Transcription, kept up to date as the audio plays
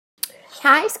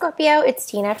Hi, Scorpio. It's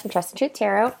Tina from Trust and Truth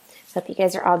Tarot. Hope you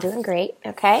guys are all doing great.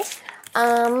 Okay.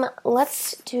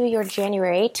 Let's do your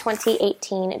January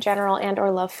 2018 general and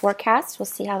or love forecast. We'll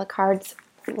see how the cards,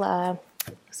 we'll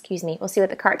see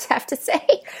what the cards have to say.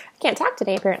 I can't talk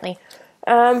today, apparently.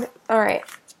 All right.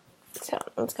 So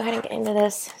let's go ahead and get into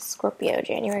this. Scorpio,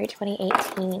 January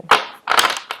 2018.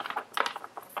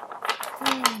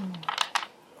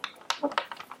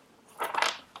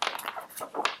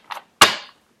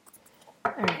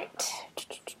 All right.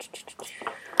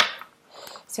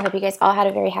 So I hope you guys all had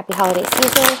a very happy holiday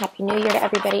season. Happy New Year to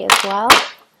everybody as well.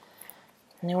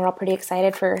 And we're all pretty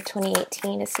excited for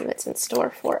 2018 to see what's in store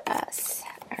for us.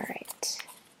 All right.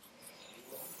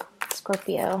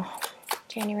 Scorpio,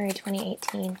 January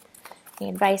 2018. Any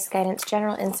advice, guidance,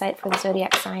 general insight for the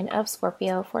zodiac sign of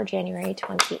Scorpio for January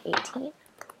 2018.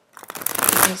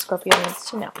 Anything Scorpio needs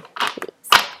to know, please.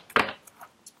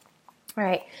 All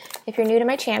right. If you're new to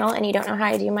my channel and you don't know how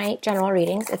I do my general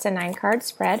readings, it's a 9-card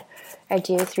spread. I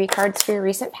do 3 cards for your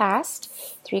recent past,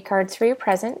 3 cards for your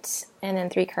present, and then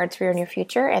 3 cards for your near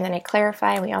future. And then I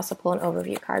clarify, and we also pull an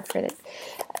overview card for the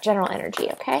general energy,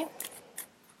 okay?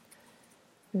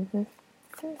 Okay.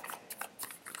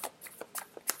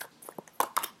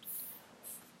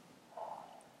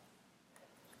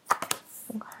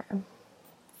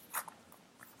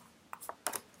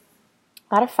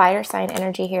 A lot of fire sign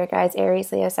energy here, guys.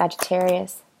 Aries, Leo,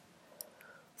 Sagittarius.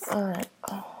 All right.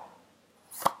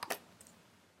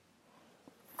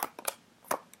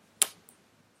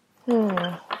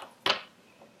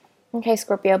 Okay,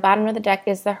 Scorpio, bottom of the deck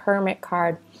is the Hermit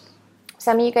card.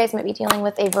 Some of you guys might be dealing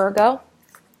with a Virgo.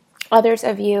 Others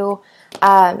of you,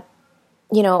 might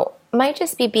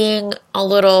just be being a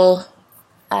little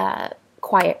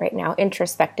quiet right now,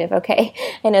 introspective, okay?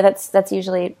 I know that's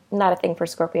usually not a thing for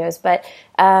Scorpios, but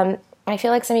I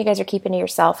feel like some of you guys are keeping to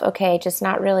yourself, okay? Just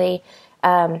not really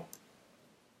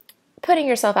putting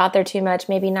yourself out there too much,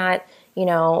 maybe not,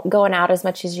 going out as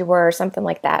much as you were, something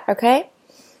like that, okay?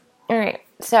 All right,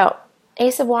 so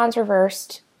Ace of Wands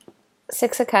reversed,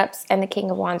 6 of Cups, and the King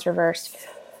of Wands reversed.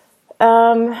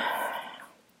 And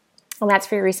that's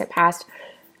for your recent past.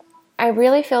 I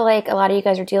really feel like a lot of you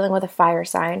guys are dealing with a fire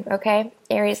sign, okay?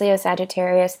 Aries, Leo,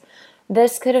 Sagittarius.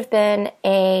 This could have been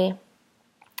a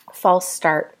false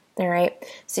start, all right?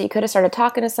 So you could have started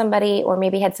talking to somebody or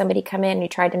maybe had somebody come in and you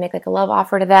tried to make like a love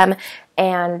offer to them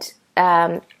and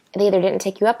they either didn't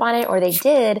take you up on it or they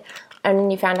did and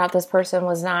then you found out this person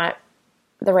was not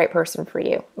the right person for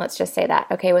you. Let's just say that,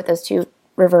 okay, with those 2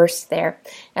 reversed there.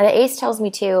 Now the Ace tells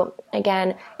me too,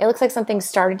 again, it looks like something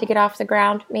started to get off the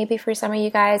ground maybe for some of you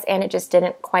guys and it just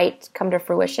didn't quite come to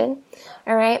fruition.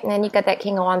 All right. And then you've got that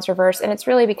King of Wands reverse and it's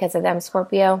really because of them,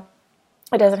 Scorpio.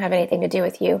 It doesn't have anything to do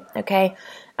with you. Okay.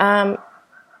 Some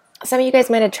of you guys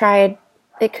might have tried,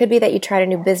 it could be that you tried a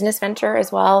new business venture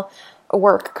as well, a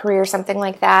work, career, something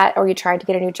like that, or you tried to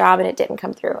get a new job and it didn't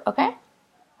come through. Okay.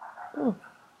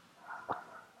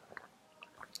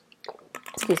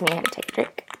 Excuse me, I had to take a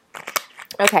drink.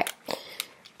 Okay.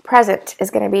 Present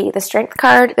is going to be the Strength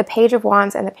card, the Page of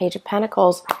Wands, and the Page of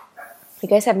Pentacles. You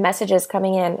guys have messages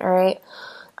coming in, all right?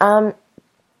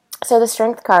 So the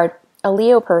Strength card, a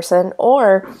Leo person,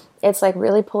 or it's like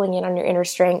really pulling in on your inner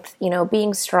strength,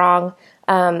 being strong,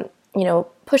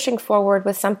 pushing forward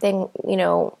with something,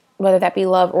 whether that be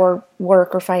love or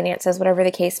work or finances, whatever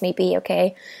the case may be,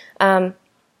 okay? Then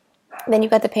you've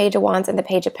got the Page of Wands and the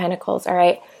Page of Pentacles, all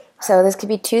right? So this could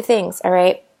be 2 things, all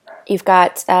right? You've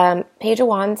got Page of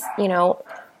Wands,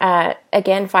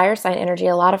 again, fire sign energy,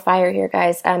 a lot of fire here,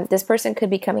 guys. This person could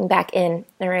be coming back in,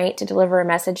 all right, to deliver a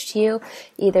message to you,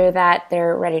 either that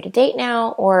they're ready to date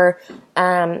now or,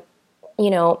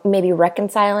 maybe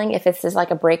reconciling. If it's just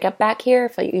like a breakup back here,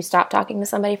 if you stop talking to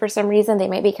somebody for some reason, they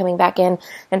might be coming back in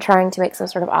and trying to make some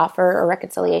sort of offer or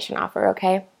reconciliation offer,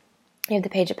 okay? You have the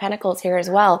Page of Pentacles here as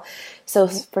well. So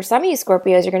for some of you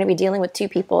Scorpios, you're going to be dealing with 2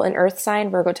 people, an earth sign,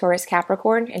 Virgo, Taurus,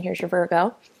 Capricorn, and here's your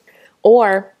Virgo,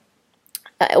 or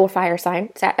fire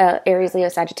sign, Aries, Leo,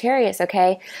 Sagittarius,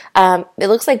 okay? It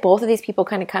looks like both of these people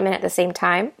kind of come in at the same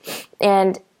time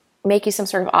and make you some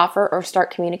sort of offer or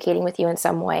start communicating with you in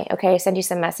some way, okay? Send you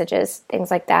some messages, things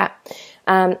like that.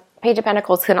 Page of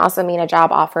Pentacles can also mean a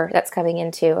job offer that's coming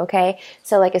in too, okay?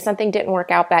 So like if something didn't work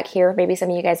out back here, maybe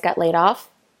some of you guys got laid off,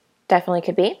 definitely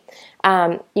could be.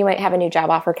 You might have a new job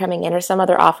offer coming in or some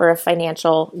other offer of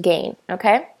financial gain,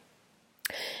 okay?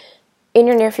 In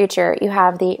your near future, you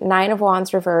have the 9 of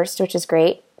Wands reversed, which is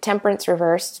great. Temperance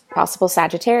reversed, possible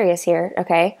Sagittarius here,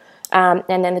 okay? And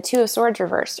then the 2 of Swords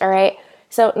reversed, all right?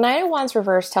 So Nine of Wands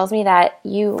reversed tells me that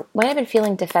you might have been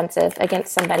feeling defensive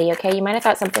against somebody, okay? You might have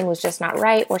thought something was just not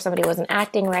right or somebody wasn't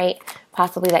acting right,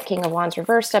 possibly that King of Wands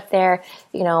reversed up there,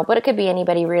 but it could be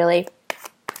anybody really.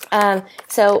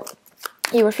 So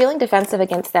you were feeling defensive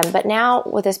against them, but now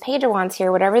with this Page of Wands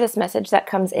here, whatever this message that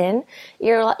comes in,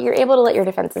 you're able to let your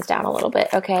defenses down a little bit,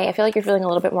 okay? I feel like you're feeling a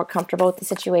little bit more comfortable with the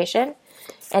situation.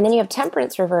 And then you have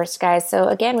Temperance reversed, guys. So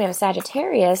again, we have a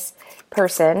Sagittarius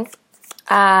person,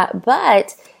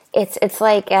 but it's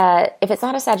like if it's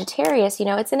not a Sagittarius,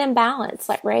 it's an imbalance,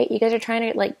 like, right? You guys are trying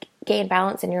to like gain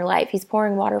balance in your life. He's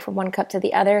pouring water from one cup to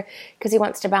the other because he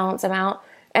wants to balance them out.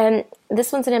 And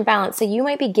this one's an imbalance. So you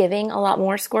might be giving a lot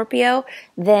more, Scorpio,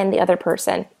 than the other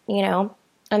person, and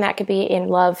that could be in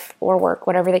love or work,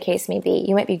 whatever the case may be.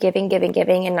 You might be giving,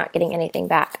 and not getting anything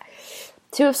back.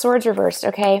 Two of Swords reversed,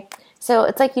 okay? So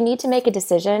it's like you need to make a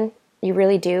decision. You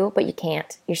really do, but you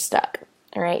can't. You're stuck,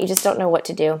 all right? You just don't know what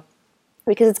to do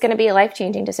because it's going to be a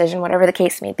life-changing decision, whatever the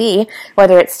case may be,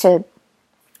 whether it's to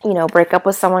break up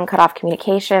with someone, cut off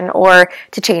communication, or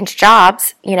to change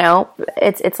jobs,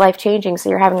 it's life-changing, so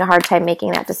you're having a hard time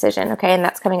making that decision, okay? And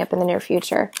that's coming up in the near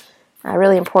future. A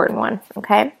really important one,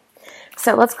 okay?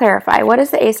 So let's clarify. What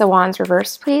is the Ace of Wands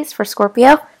reversed, please, for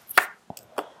Scorpio?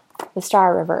 The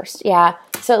Star reversed, yeah.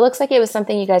 So it looks like it was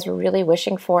something you guys were really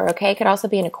wishing for, okay? It could also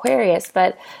be an Aquarius,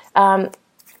 but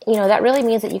that really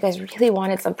means that you guys really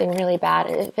wanted something really bad.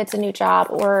 If it's a new job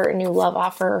or a new love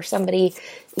offer or somebody,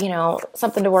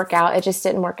 something to work out, it just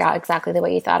didn't work out exactly the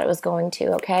way you thought it was going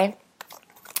to, okay?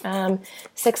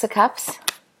 Six of Cups.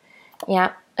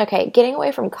 Yeah, okay. Getting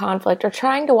away from conflict or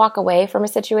trying to walk away from a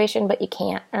situation, but you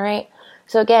can't, all right?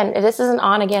 So again, this is an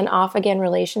on again, off again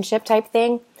relationship type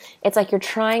thing. It's like you're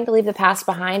trying to leave the past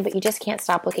behind, but you just can't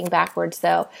stop looking backwards,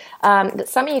 though.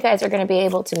 Some of you guys are going to be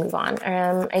able to move on.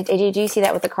 I do see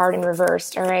that with the card in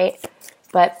reversed, all right?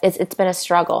 But it's been a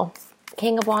struggle.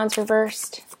 King of Wands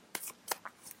reversed.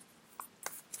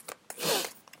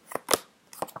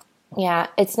 Yeah,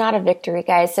 it's not a victory,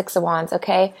 guys. Six of Wands,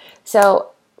 okay? So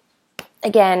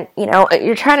again,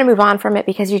 you're trying to move on from it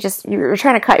because you're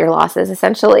trying to cut your losses,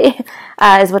 essentially,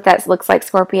 is what that looks like,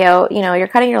 Scorpio. You're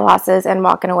cutting your losses and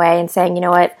walking away and saying, you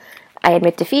know what, I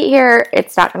admit defeat here.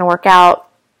 It's not going to work out,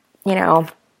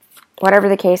 whatever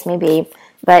the case may be.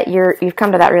 But you've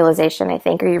come to that realization, I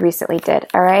think, or you recently did,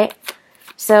 all right?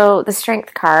 So the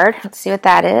Strength card, let's see what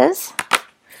that is.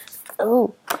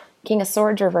 Oh, King of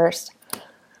Swords reversed.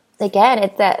 Again,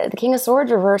 the King of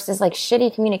Swords reversed is like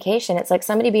shitty communication. It's like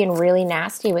somebody being really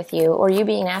nasty with you or you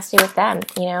being nasty with them,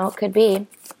 it could be.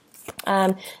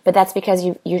 But that's because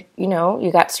you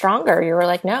got stronger. You were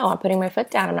like, no, I'm putting my foot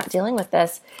down. I'm not dealing with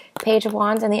this. Page of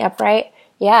Wands in the upright.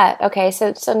 Yeah, okay,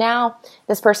 so now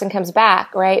this person comes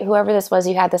back, right? Whoever this was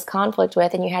you had this conflict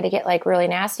with and you had to get like really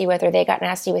nasty with, or they got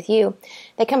nasty with you,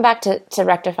 they come back to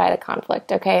rectify the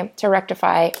conflict, okay?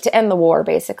 To end the war,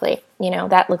 basically.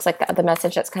 That looks like the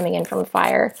message that's coming in from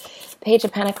fire. Page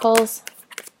of Pentacles.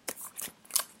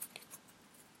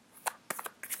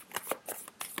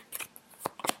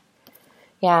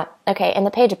 Yeah, okay, and the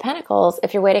Page of Pentacles,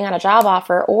 if you're waiting on a job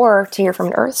offer or to hear from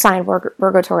an earth sign,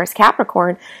 Virgo, Taurus,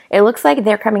 Capricorn, it looks like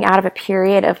they're coming out of a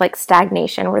period of like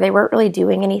stagnation where they weren't really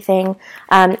doing anything.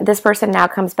 This person now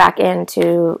comes back in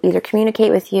to either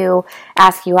communicate with you,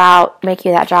 ask you out, make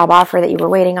you that job offer that you were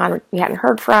waiting on, you hadn't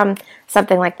heard from,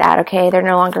 something like that, okay? They're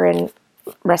no longer in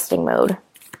resting mode.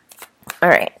 All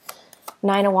right,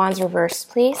 Nine of Wands reversed,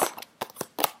 please.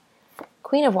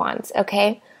 Queen of Wands,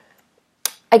 okay?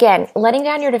 Again, letting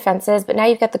down your defenses, but now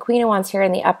you've got the Queen of Wands here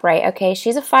in the upright, okay?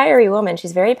 She's a fiery woman.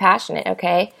 She's very passionate,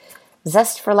 okay?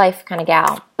 Zest for life kind of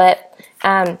gal. But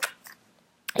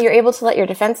you're able to let your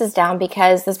defenses down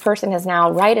because this person has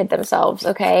now righted themselves,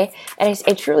 okay? And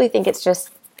I truly think it's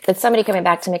somebody coming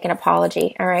back to make an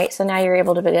apology, all right? So now you're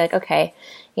able to be like, okay,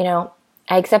 I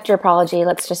accept your apology.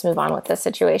 Let's just move on with this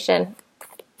situation,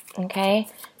 okay?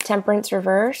 Temperance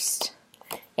reversed.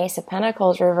 Ace of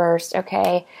Pentacles reversed,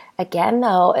 okay? Again,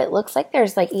 though, it looks like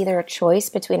there's like either a choice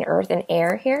between earth and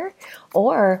air here,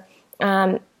 or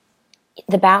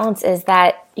the balance is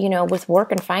that, with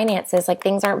work and finances, like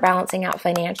things aren't balancing out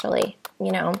financially,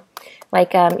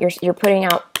 like you're putting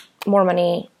out more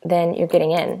money than you're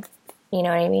getting in, you know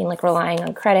what I mean? Like relying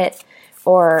on credit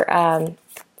or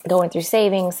going through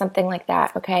savings, something like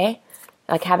that, okay?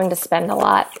 Like having to spend a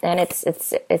lot, and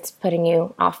it's putting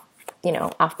you off,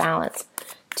 off balance.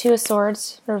 Two of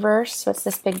Swords reversed. What's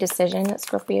this big decision that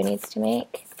Scorpio needs to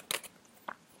make?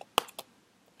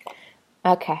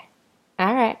 Okay.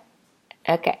 All right.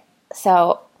 Okay.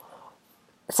 So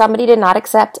somebody did not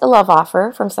accept a love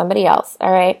offer from somebody else,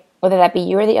 all right? Whether that be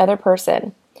you or the other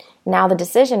person. Now the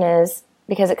decision is,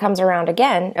 because it comes around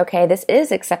again. Okay, this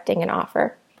is accepting an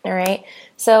offer. All right,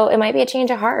 so it might be a change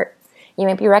of heart. You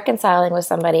might be reconciling with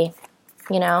somebody.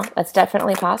 You know, that's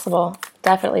definitely possible.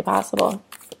 Definitely possible.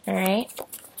 All right.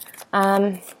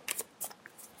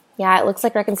 Yeah, it looks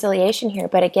like reconciliation here.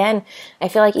 But again, I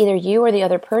feel like either you or the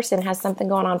other person has something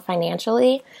going on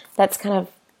financially that's kind of,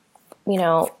 you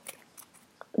know,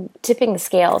 tipping the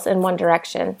scales in one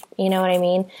direction. You know what I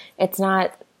mean? It's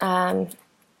not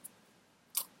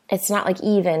like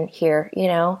even here, you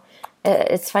know.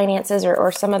 It's finances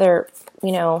or some other,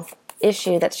 you know,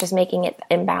 issue that's just making it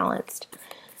imbalanced.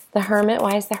 The Hermit,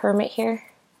 why is the Hermit here?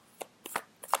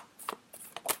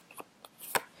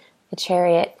 The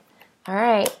Chariot. All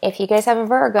right, if you guys have a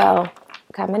Virgo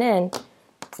coming in,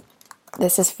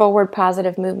 this is forward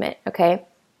positive movement, okay?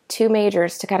 2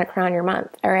 majors to kind of crown your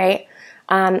month, all right?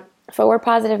 Forward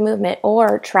positive movement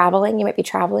or traveling. You might be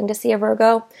traveling to see a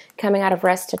Virgo, coming out of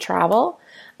rest to travel.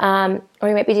 Or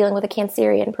you might be dealing with a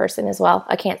Cancerian person as well,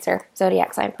 a Cancer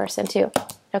zodiac sign person too,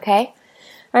 okay?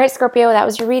 All right, Scorpio, that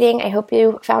was your reading. I hope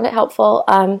you found it helpful.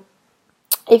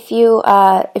 If you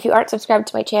aren't subscribed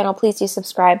to my channel, please do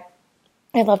subscribe.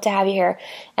 I'd love to have you here.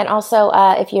 And also,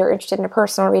 if you're interested in a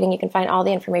personal reading, you can find all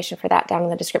the information for that down in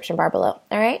the description bar below.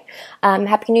 All right?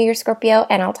 Happy New Year, Scorpio,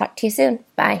 and I'll talk to you soon.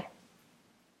 Bye.